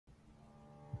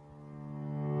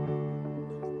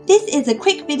This is a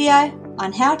quick video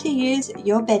on how to use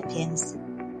your bed pins.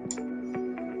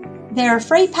 There are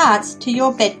 3 parts to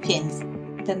your bed pins: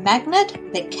 the magnet,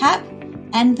 the cap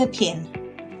and the pin.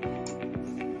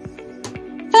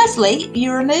 Firstly,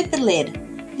 you remove the lid.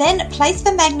 Then place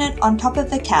the magnet on top of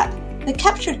the cap. The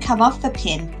cap should come off the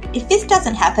pin. If this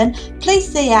doesn't happen, please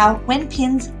see our When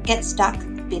Pins Get Stuck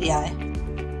video.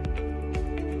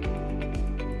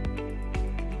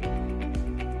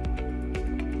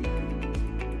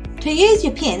 To use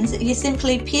your pins, you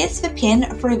simply pierce the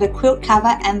pin through the quilt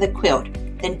cover and the quilt,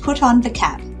 then put on the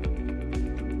cap.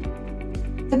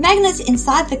 The magnets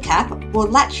inside the cap will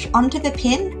latch onto the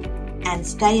pin and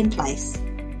stay in place.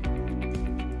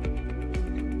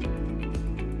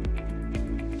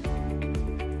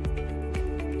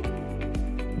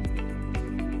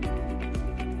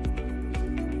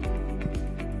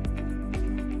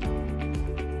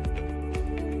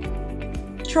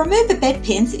 To remove the bed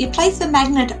pins, you place the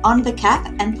magnet on the cap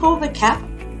and pull the cap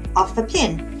off the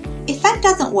pin. If that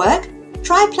doesn't work,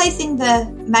 try placing the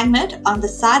magnet on the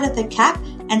side of the cap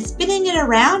and spinning it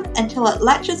around until it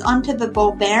latches onto the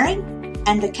ball bearing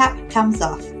and the cap comes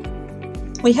off.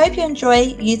 We hope you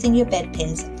enjoy using your bed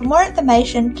pins. For more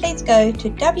information, please go to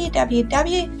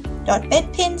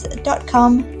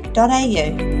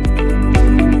www.bedpins.com.au.